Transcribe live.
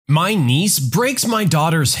My niece breaks my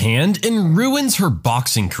daughter's hand and ruins her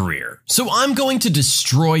boxing career, so I'm going to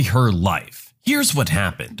destroy her life. Here's what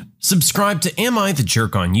happened. Subscribe to Am I the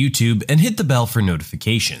Jerk on YouTube and hit the bell for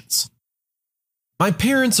notifications. My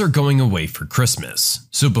parents are going away for Christmas,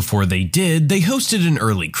 so before they did, they hosted an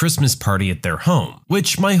early Christmas party at their home,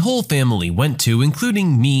 which my whole family went to,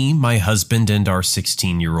 including me, my husband, and our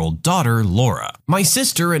 16-year-old daughter, Laura. My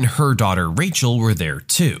sister and her daughter, Rachel, were there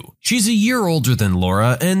too. She's a year older than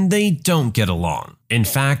Laura, and they don't get along. In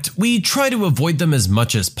fact, we try to avoid them as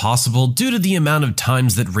much as possible due to the amount of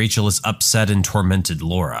times that Rachel has upset and tormented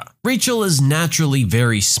Laura. Rachel is naturally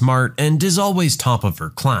very smart and is always top of her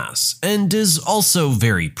class, and is also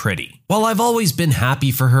very pretty. While I've always been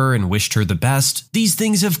happy for her and wished her the best, these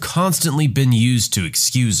things have constantly been used to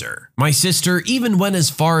excuse her. My sister even went as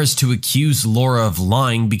far as to accuse Laura of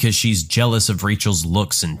lying because she's jealous of Rachel's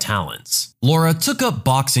looks and talents. Laura took up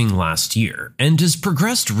boxing last year and has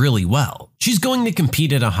progressed really well. She's going to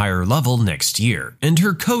compete at a higher level next year, and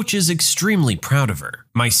her coach is extremely proud of her.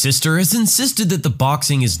 My sister has insisted that the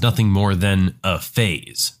boxing is nothing more than a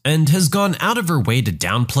phase, and has gone out of her way to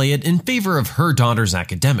downplay it in favor of her daughter's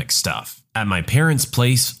academic stuff. At my parents'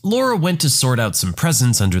 place, Laura went to sort out some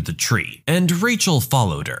presents under the tree, and Rachel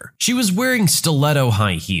followed her. She was wearing stiletto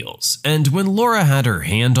high heels, and when Laura had her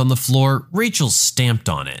hand on the floor, Rachel stamped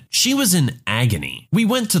on it. She was in agony. We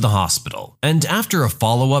went to the hospital, and after a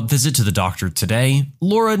follow-up visit to the doctor today,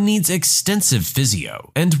 Laura needs extensive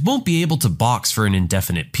physio, and won't be able to box for an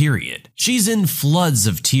indefinite period. She's in floods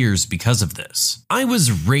of tears because of this. I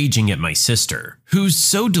was raging at my sister, who's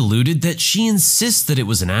so deluded that she insists that it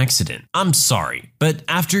was an accident. I'm sorry, but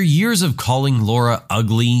after years of calling Laura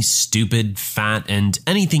ugly, stupid, fat, and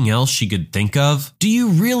anything else she could think of, do you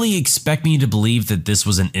really expect me to believe that this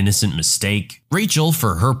was an innocent mistake? Rachel,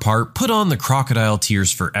 for her part, put on the crocodile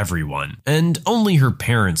tears for everyone, and only her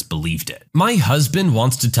parents believed it. My husband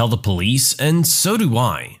wants to tell the police, and so do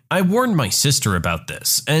I. I warned my sister about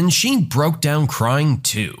this, and she broke down crying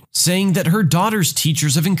too, saying that her daughter's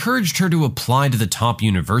teachers have encouraged her to apply to the top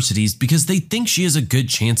universities because they think she has a good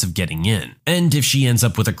chance of getting in. And if she ends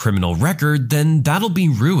up with a criminal record, then that'll be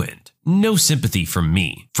ruined. No sympathy from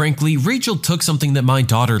me. Frankly, Rachel took something that my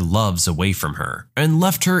daughter loves away from her, and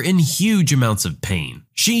left her in huge amounts of pain.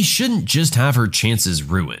 She shouldn't just have her chances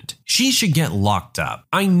ruined. She should get locked up.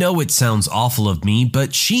 I know it sounds awful of me,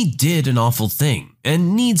 but she did an awful thing,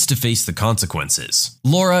 and needs to face the consequences.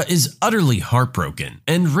 Laura is utterly heartbroken,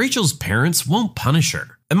 and Rachel's parents won't punish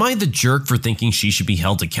her. Am I the jerk for thinking she should be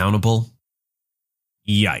held accountable?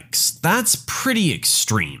 Yikes, that's pretty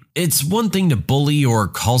extreme. It's one thing to bully or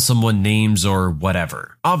call someone names or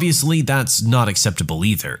whatever. Obviously, that's not acceptable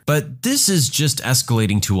either, but this is just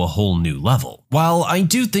escalating to a whole new level. While I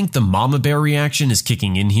do think the mama bear reaction is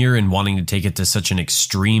kicking in here and wanting to take it to such an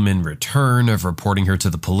extreme in return of reporting her to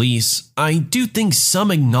the police, I do think some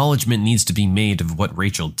acknowledgement needs to be made of what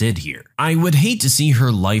Rachel did here. I would hate to see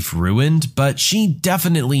her life ruined, but she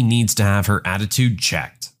definitely needs to have her attitude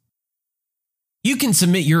checked. You can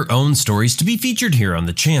submit your own stories to be featured here on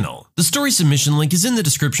the channel. The story submission link is in the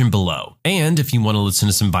description below, and if you want to listen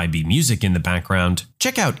to some Vibe music in the background,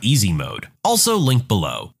 check out Easy Mode, also linked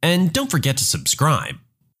below, and don't forget to subscribe.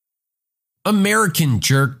 American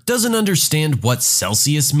jerk doesn't understand what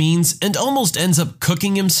Celsius means and almost ends up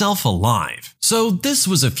cooking himself alive. So this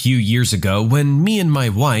was a few years ago when me and my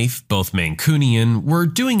wife, both Mancunian, were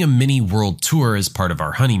doing a mini world tour as part of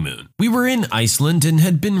our honeymoon. We were in Iceland and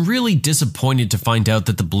had been really disappointed to find out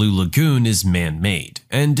that the Blue Lagoon is man-made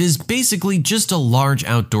and is basically just a large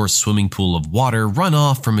outdoor swimming pool of water run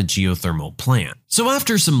off from a geothermal plant. So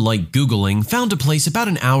after some light Googling, found a place about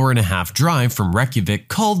an hour-and-a-half drive from Reykjavik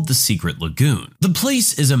called the Secret Lagoon. The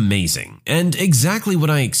place is amazing, and exactly what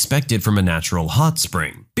I expected from a natural hot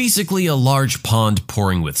spring. Basically a large pond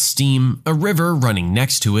pouring with steam, a river running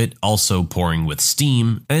next to it also pouring with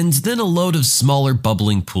steam, and then a load of smaller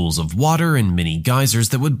bubbling pools of water and mini geysers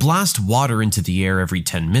that would blast water into the air every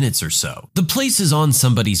 10 minutes or so. The place is on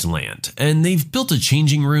somebody's land, and they've built a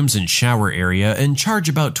changing rooms and shower area and charge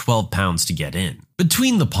about £12 to get in.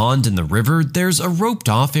 Between the pond and the river, there's a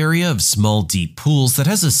roped-off area of small deep pools that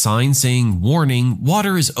has a sign saying, "Warning,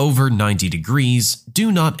 water is over 90 degrees,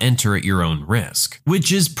 do not enter at your own risk,"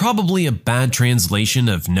 which is probably a bad translation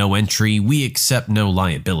of "no entry, we accept no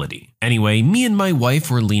liability." Anyway, me and my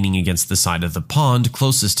wife were leaning against the side of the pond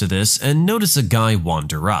closest to this and notice a guy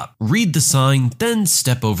wander up, read the sign, then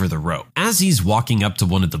step over the rope. As he's walking up to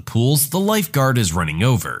one of the pools, the lifeguard is running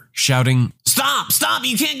over, shouting, "Stop, stop,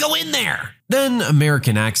 you can't go in there!" Then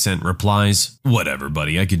American Accent replies, "Whatever,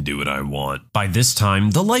 buddy, I can do what I want." By this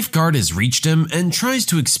time, the lifeguard has reached him and tries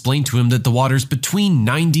to explain to him that the water's between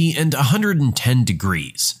 90 and 110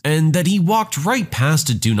 degrees, and that he walked right past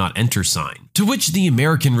a do not enter sign. To which the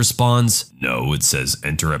American responds, "No, it says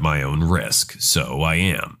enter at my own risk, so I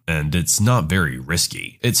am, and it's not very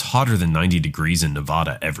risky. It's hotter than 90 degrees in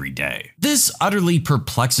Nevada every day." This utterly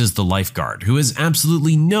perplexes the lifeguard, who has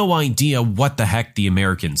absolutely no idea what the heck the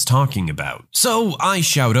American's talking about. So I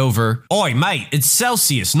shout over, "Oi mate, it's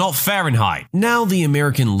Celsius, not Fahrenheit." Now the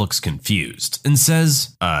American looks confused and says,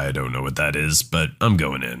 "I don't know what that is, but I'm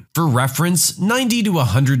going in." For reference, 90 to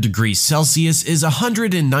 100 degrees Celsius is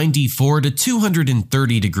 194 to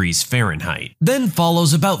 230 degrees Fahrenheit. Then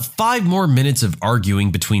follows about 5 more minutes of arguing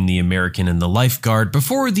between the American and the lifeguard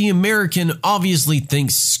before the American obviously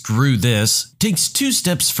thinks screw this, takes 2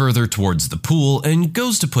 steps further towards the pool and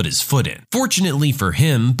goes to put his foot in. Fortunately for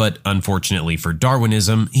him, but unfortunately for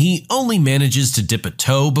Darwinism, he only manages to dip a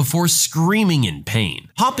toe before screaming in pain,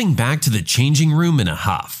 hopping back to the changing room in a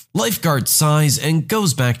huff. Lifeguard sighs and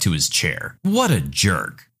goes back to his chair. What a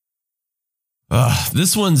jerk.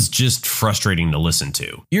 This one's just frustrating to listen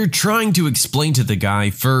to. You're trying to explain to the guy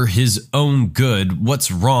for his own good what's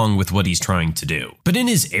wrong with what he's trying to do. But in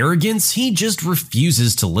his arrogance, he just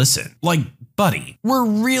refuses to listen. Like, buddy, we're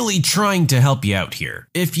really trying to help you out here.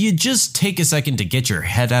 If you just take a second to get your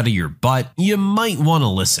head out of your butt, you might want to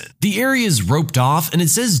listen. The area is roped off and it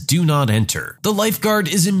says do not enter. The lifeguard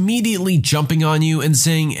is immediately jumping on you and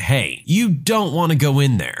saying, "Hey, you don't want to go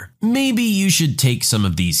in there. Maybe you should take some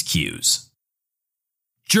of these cues."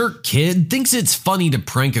 Jerk kid thinks it's funny to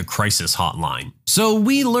prank a crisis hotline, so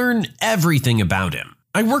we learn everything about him.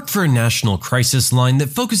 I work for a national crisis line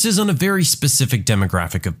that focuses on a very specific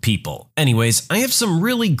demographic of people. Anyways, I have some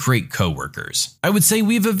really great coworkers. I would say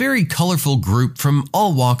we have a very colorful group from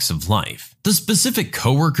all walks of life. The specific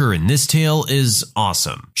coworker in this tale is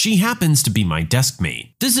awesome. She happens to be my desk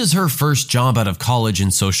mate. This is her first job out of college in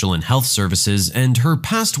social and health services, and her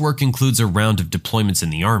past work includes a round of deployments in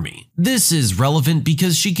the army. This is relevant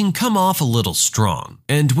because she can come off a little strong,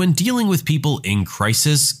 and when dealing with people in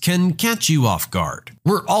crisis, can catch you off guard.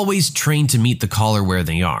 We're always trained to meet the caller where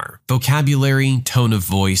they are. Vocabulary, tone of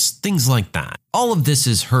voice, things like that. All of this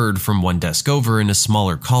is heard from one desk over in a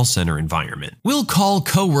smaller call center environment. We'll call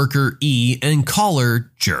coworker E and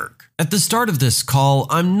caller Jerk. At the start of this call,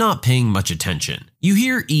 I'm not paying much attention. You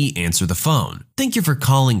hear E answer the phone. "Thank you for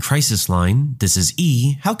calling Crisis Line. This is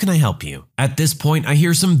E. How can I help you?" At this point, I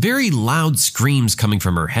hear some very loud screams coming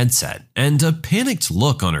from her headset and a panicked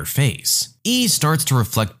look on her face. E starts to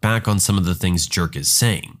reflect back on some of the things Jerk is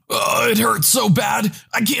saying. "It hurts so bad.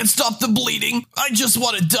 I can't stop the bleeding. I just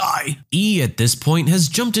want to die." E at this point has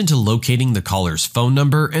jumped into locating the caller's phone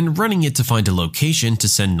number and running it to find a location to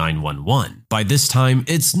send 911. By this time,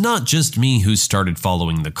 it's not just me who started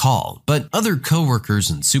following the call, but other coworkers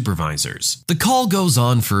and supervisors. The call goes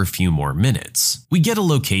on for a few more minutes. We get a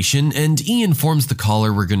location and E informs the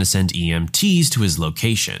caller we're going to send EMTs to his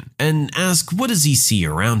location and ask what does he see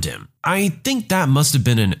around him. I think that must have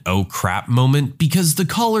been an oh crap moment because the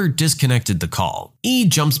caller disconnected the call. E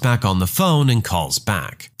jumps back on the phone and calls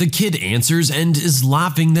back. The kid answers and is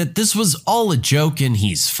laughing that this was all a joke and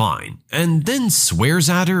he's fine, and then swears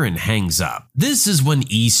at her and hangs up. This is when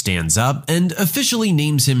E stands up and officially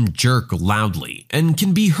names him Jerk loudly and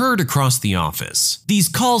can be heard across the office. These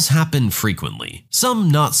calls happen frequently, some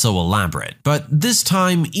not so elaborate, but this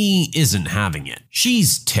time E isn't having it.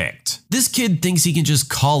 She's ticked. This kid thinks he can just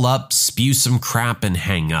call up, spew some crap, and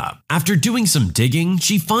hang up. After doing some digging,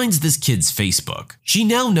 she finds this kid's Facebook. She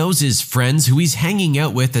now knows his friends who he's hanging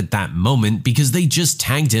out with at that moment because they just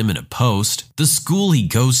tagged him in a post, the school he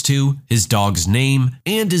goes to, his dog's name,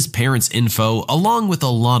 and his parents' info, along with a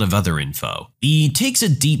lot of other info. E takes a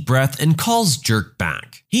deep breath and calls Jerk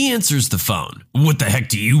back. He answers the phone. "What the heck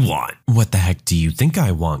do you want?" "What the heck do you think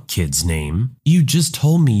I want, kid's name? You just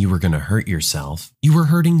told me you were gonna hurt yourself. You were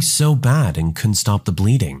hurting so bad and couldn't stop the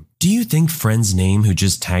bleeding. Do you think friend's name who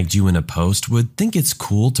just tagged you in a post would think it's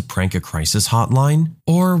cool to prank a crisis hotline?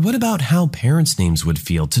 Or what about how parents' names would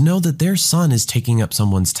feel to know that their son is taking up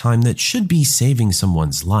someone's time that should be saving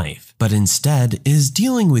someone's life, but instead is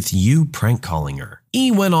dealing with you prank calling her?" E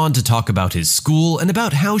went on to talk about his school and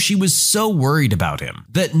about how she was so worried about him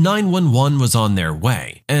that 911 was on their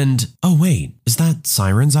way. And, oh wait, Is that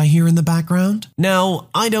sirens I hear in the background? Now,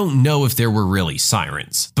 I don't know if there were really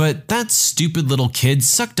sirens, but that stupid little kid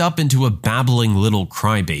sucked up into a babbling little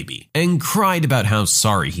crybaby and cried about how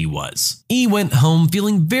sorry he was. He went home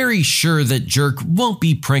feeling very sure that Jerk won't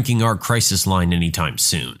be pranking our crisis line anytime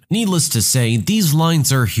soon. Needless to say, these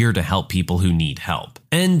lines are here to help people who need help.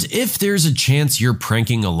 And if there's a chance you're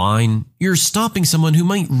pranking a line, you're stopping someone who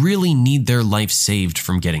might really need their life saved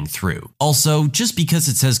from getting through. Also, just because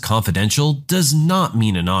it says confidential does not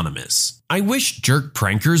mean anonymous. I wish jerk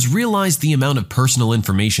prankers realized the amount of personal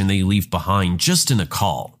information they leave behind just in a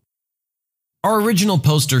call. Our original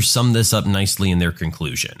poster summed this up nicely in their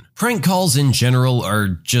conclusion. Prank calls in general are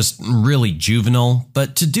just really juvenile,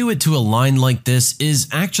 but to do it to a line like this is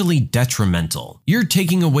actually detrimental. You're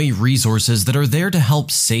taking away resources that are there to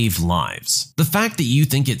help save lives. The fact that you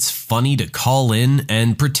think it's funny to call in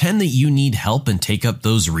and pretend that you need help and take up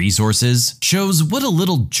those resources shows what a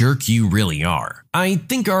little jerk you really are. I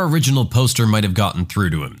think our original poster might have gotten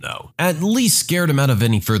through to him though. At least scared him out of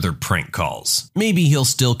any further prank calls. Maybe he'll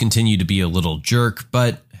still continue to be a little jerk,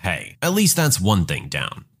 but hey, at least that's one thing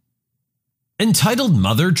down. Entitled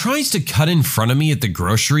mother tries to cut in front of me at the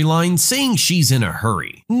grocery line saying she's in a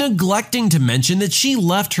hurry, neglecting to mention that she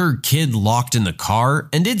left her kid locked in the car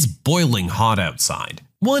and it's boiling hot outside.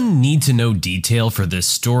 One need-to-know detail for this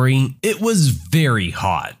story, it was very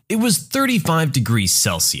hot. It was 35 degrees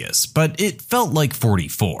Celsius, but it felt like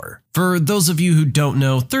 44. For those of you who don't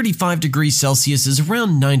know, 35 degrees Celsius is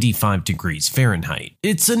around 95 degrees Fahrenheit.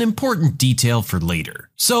 It's an important detail for later.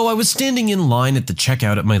 So I was standing in line at the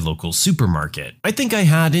checkout at my local supermarket. I think I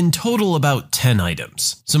had in total about 10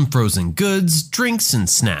 items, some frozen goods, drinks, and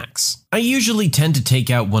snacks. I usually tend to take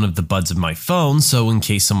out one of the buds of my phone, so in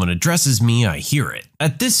case someone addresses me, I hear it.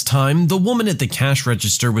 At this time, the woman at the cash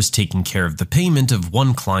register was taking care of the payment of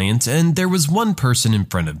one client, and there was one person in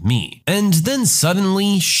front of me. And then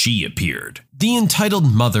suddenly, she appeared. The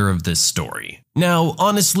entitled mother of this story. Now,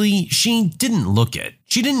 honestly, she didn't look it.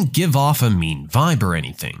 She didn't give off a mean vibe or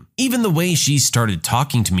anything. Even the way she started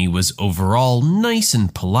talking to me was overall nice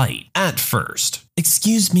and polite, at first.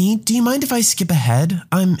 Excuse me, do you mind if I skip ahead?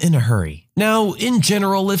 I'm in a hurry. Now, in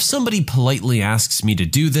general, if somebody politely asks me to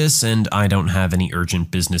do this and I don't have any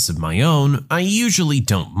urgent business of my own, I usually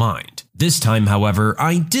don't mind. This time, however,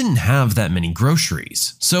 I didn't have that many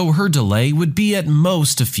groceries, so her delay would be at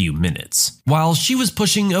most a few minutes, while she was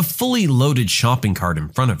pushing a fully loaded shopping cart in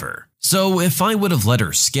front of her. So if I would have let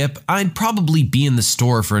her skip, I'd probably be in the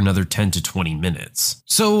store for another 10 to 20 minutes.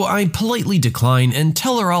 So I politely decline and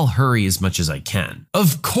tell her I'll hurry as much as I can.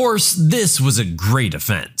 Of course, this was a great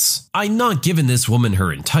offense. I'd not given this woman her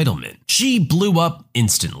entitlement. She blew up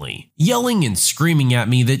instantly, yelling and screaming at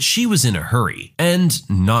me that she was in a hurry, and,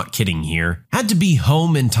 not kidding here, had to be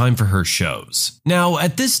home in time for her shows. Now,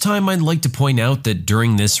 at this time, I'd like to point out that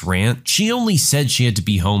during this rant, she only said she had to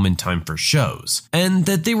be home in time for shows, and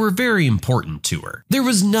that they were very important to her. There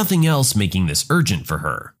was nothing else making this urgent for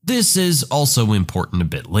her. This is also important a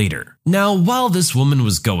bit later. Now, while this woman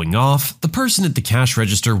was going off, the person at the cash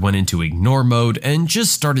register went into ignore mode and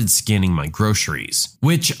just started scanning my groceries,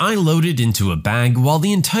 which I loaded into a bag while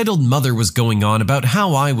the entitled mother was going on about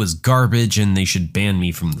how I was garbage and they should ban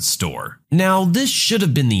me from the store. Now, this should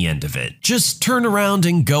have been the end of it. Just turn around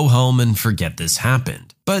and go home and forget this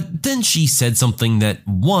happened. But then she said something that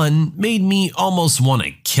 1, made me almost want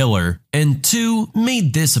to kill her, and 2,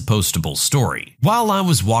 made this a postable story. While I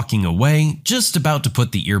was walking away, just about to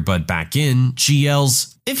put the earbud back in, she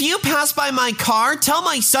yells, "If you pass by my car, tell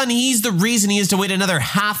my son he's the reason he has to wait another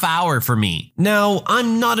half hour for me." Now,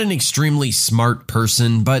 I'm not an extremely smart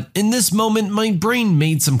person, but in this moment, my brain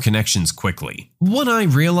made some connections quickly. What I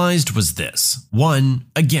realized was this. 1,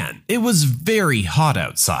 again, it was very hot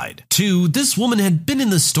outside. 2, this woman had been in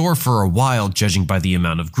the store for a while judging by the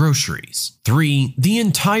amount of groceries. 3, the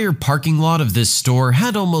entire parking lot of this store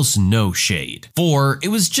had almost no shade. 4, it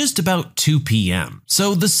was just about 2 p.m.,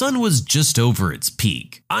 so the sun was just over its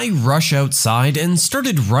peak. I rush outside and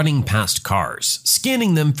started running past cars,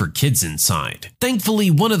 scanning them for kids inside. Thankfully,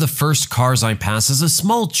 one of the first cars I pass is a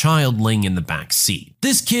small child laying in the back seat.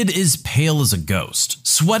 This kid is pale as a ghost,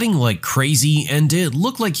 sweating like crazy, and it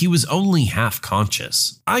looked like he was only half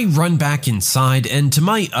conscious. I run back inside, and to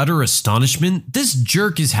my utter astonishment, this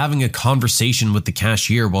jerk is having a conversation with the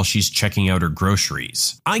cashier while she's checking out her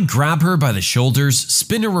groceries. I grab her by the shoulders,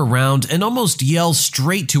 spin her around, and almost yell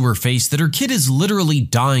straight to her face that her kid is literally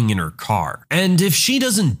dying in her car. And if she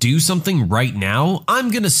doesn't do something right now, I'm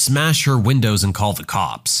gonna smash her windows and call the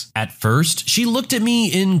cops. At first, she looked at me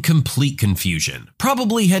in complete confusion.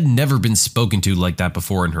 Probably had never been spoken to like that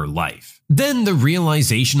before in her life. Then the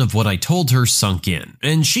realization of what I told her sunk in,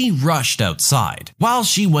 and she rushed outside. While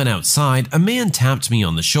she went outside, a man tapped me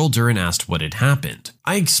on the shoulder and asked what had happened.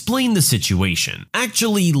 I explained the situation,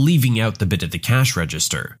 actually leaving out the bit at the cash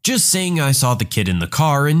register, just saying I saw the kid in the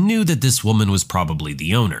car and knew that this woman was probably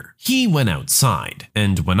the owner. He went outside,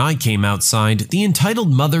 and when I came outside, the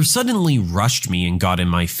entitled mother suddenly rushed me and got in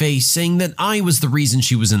my face, saying that I was the reason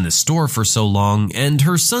she was in the store for so long and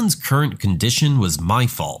her son's current condition was my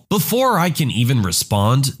fault. Before I can even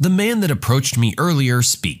respond, the man that approached me earlier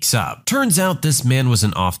speaks up. Turns out this man was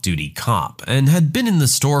an off-duty cop and had been in the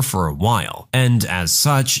store for a while, and as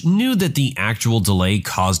such, knew that the actual delay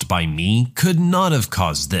caused by me could not have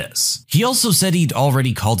caused this. He also said he'd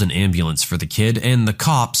already called an ambulance for the kid and the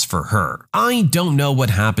cops for her. I don't know what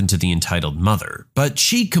happened to the entitled mother, but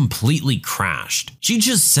she completely crashed. She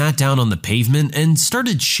just sat down on the pavement and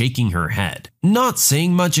started shaking her head, not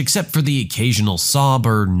saying much except for the occasional sob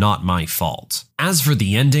or "not my fault." As for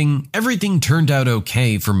the ending, everything turned out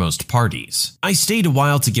okay for most parties. I stayed a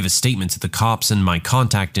while to give a statement to the cops and my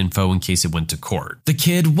contact info in case it went to court. The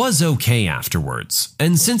kid was okay afterwards,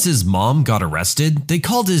 and since his mom got arrested, they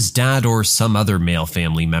called his dad or some other male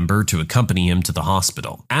family member to accompany him to the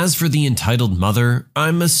hospital. As for the entitled mother,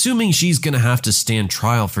 I'm assuming she's gonna have to stand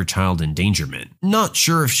trial for child endangerment. Not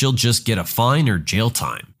sure if she'll just get a fine or jail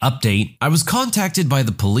time. Update: I was contacted by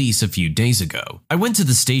the police a few days ago. I went to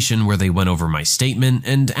the station where they went over my statement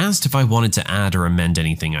and asked if I wanted to add or amend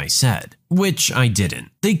anything I said, which I didn't.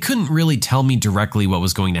 They couldn't really tell me directly what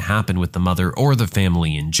was going to happen with the mother or the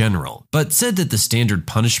family in general, but said that the standard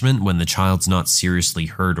punishment when the child's not seriously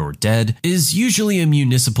hurt or dead is usually a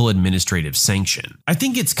municipal administrative sanction. I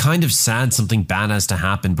think it's kind of sad something bad has to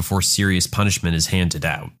happen before serious punishment is handed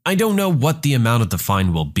out. I don't know what the amount of the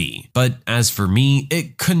fine will be, but as for me,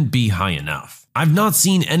 it couldn't be high enough. I've not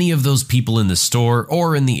seen any of those people in the store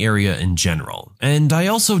or in the area in general, and I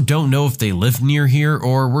also don't know if they live near here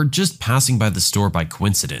or were just passing by the store by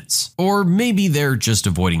coincidence. Or maybe they're just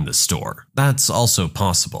avoiding the store. That's also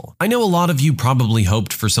possible. I know a lot of you probably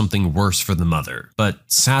hoped for something worse for the mother, but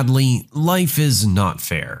sadly, life is not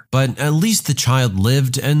fair. But at least the child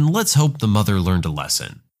lived, and let's hope the mother learned a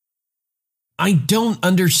lesson. I don't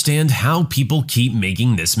understand how people keep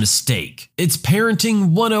making this mistake. It's parenting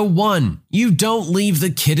 101. You don't leave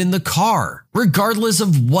the kid in the car, regardless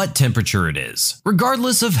of what temperature it is,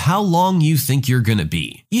 regardless of how long you think you're gonna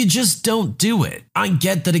be. You just don't do it. I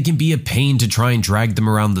get that it can be a pain to try and drag them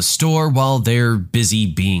around the store while they're busy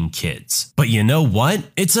being kids. But you know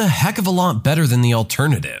what? It's a heck of a lot better than the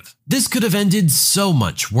alternative. This could have ended so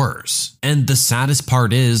much worse. And the saddest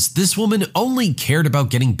part is, this woman only cared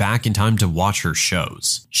about getting back in time to watch her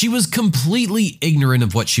shows. She was completely ignorant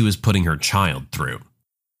of what she was putting her child through.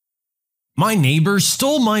 My neighbor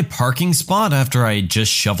stole my parking spot after I had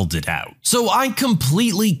just shoveled it out, so I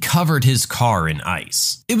completely covered his car in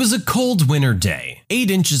ice. It was a cold winter day. 8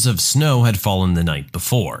 inches of snow had fallen the night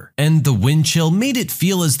before, and the wind chill made it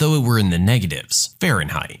feel as though it were in the negatives,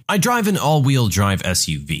 Fahrenheit. I drive an all-wheel drive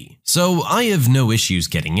SUV, so I have no issues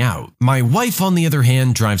getting out. My wife, on the other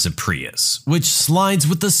hand, drives a Prius, which slides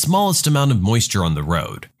with the smallest amount of moisture on the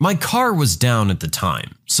road. My car was down at the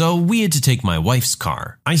time, so we had to take my wife's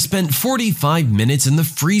car. I spent 45 minutes in the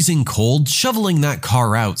freezing cold shoveling that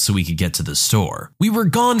car out so we could get to the store. We were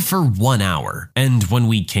gone for 1 hour, and when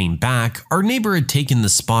we came back, our neighbor had taken the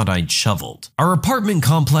spot I'd shoveled. Our apartment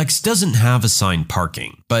complex doesn't have assigned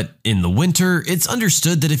parking, but in the winter, it's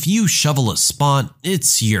understood that if you shovel a spot,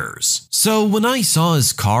 it's yours. So when I saw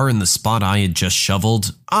his car in the spot I had just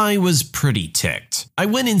shoveled, I was pretty ticked. I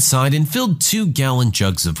went inside and filled 2-gallon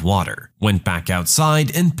jugs of water, went back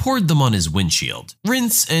outside and poured them on his windshield.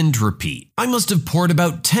 Rinse and repeat. I must have poured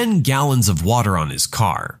about 10 gallons of water on his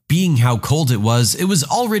car. Being how cold it was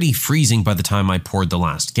already freezing by the time I poured the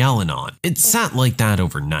last gallon on. It sat like that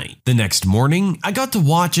overnight. The next morning, I got to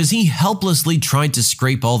watch as he helplessly tried to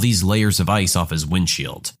scrape all these layers of ice off his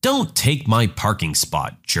windshield. Don't take my parking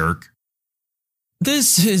spot, jerk.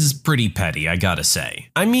 This is pretty petty, I gotta say.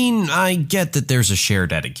 I mean, I get that there's a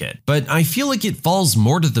shared etiquette, but I feel like it falls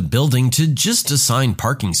more to the building to just assign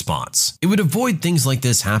parking spots. It would avoid things like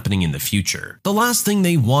this happening in the future. The last thing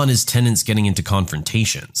they want is tenants getting into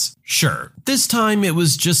confrontations. Sure, this time it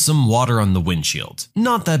was just some water on the windshield.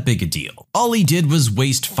 Not that big a deal. All he did was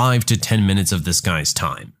waste 5 to 10 minutes of this guy's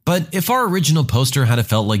time. But if our original poster had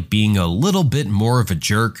felt like being a little bit more of a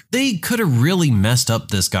jerk, they could have really messed up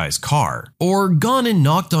this guy's car, or gone and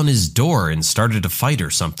knocked on his door and started a fight or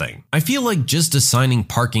something. I feel like just assigning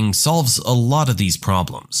parking solves a lot of these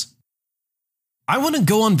problems. I want to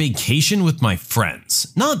go on vacation with my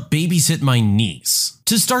friends, not babysit my niece.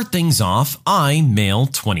 To start things off, I, male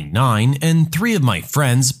 29, and 3 of my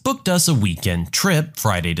friends booked us a weekend trip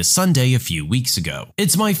Friday to Sunday a few weeks ago.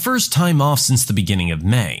 It's my first time off since the beginning of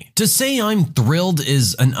May. To say I'm thrilled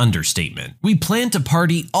is an understatement. We plan to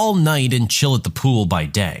party all night and chill at the pool by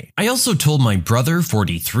day. I also told my brother,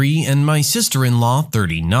 43, and my sister-in-law,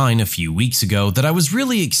 39, a few weeks ago that I was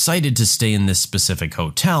really excited to stay in this specific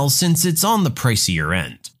hotel since it's on the pricier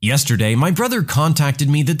end. Yesterday, my brother contacted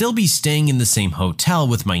me that they'll be staying in the same hotel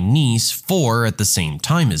with my niece, 4, at the same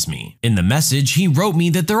time as me. In the message, he wrote me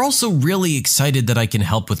that they're also really excited that I can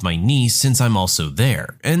help with my niece since I'm also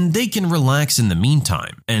there, and they can relax in the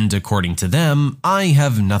meantime. And according to them, I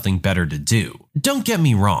have nothing better to do. Don't get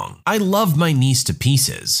me wrong, I love my niece to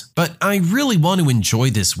pieces, but I really want to enjoy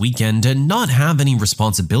this weekend and not have any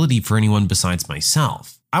responsibility for anyone besides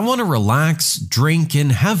myself. I want to relax, drink, and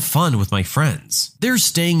have fun with my friends. They're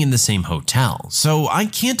staying in the same hotel, so I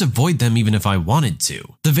can't avoid them even if I wanted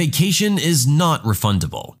to. The vacation is not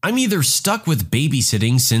refundable. I'm either stuck with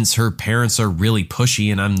babysitting since her parents are really pushy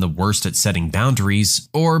and I'm the worst at setting boundaries,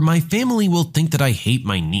 or my family will think that I hate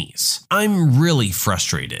my niece. I'm really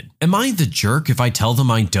frustrated. Am I the jerk if I tell them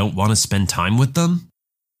I don't want to spend time with them?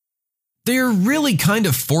 They're really kind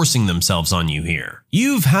of forcing themselves on you here.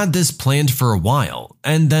 You've had this planned for a while,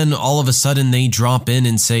 and then all of a sudden they drop in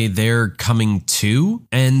and say they're coming too,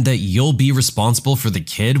 and that you'll be responsible for the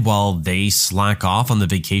kid while they slack off on the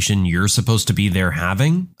vacation you're supposed to be there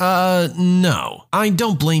having? No. I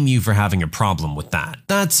don't blame you for having a problem with that.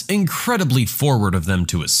 That's incredibly forward of them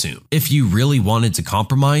to assume. If you really wanted to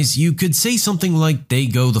compromise, you could say something like they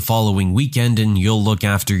go the following weekend and you'll look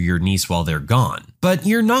after your niece while they're gone. But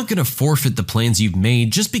you're not going to forfeit the plans you've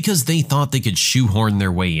made just because they thought they could shoehorn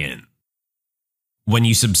their way in. When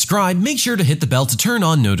you subscribe, make sure to hit the bell to turn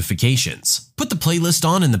on notifications. Put the playlist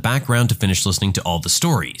on in the background to finish listening to all the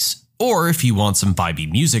stories. Or if you want some vibey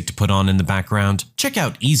music to put on in the background, check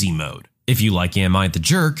out Easy Mode. If you like Am I the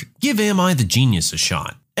Jerk, give Am I the Genius a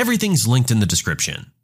shot. Everything's linked in the description.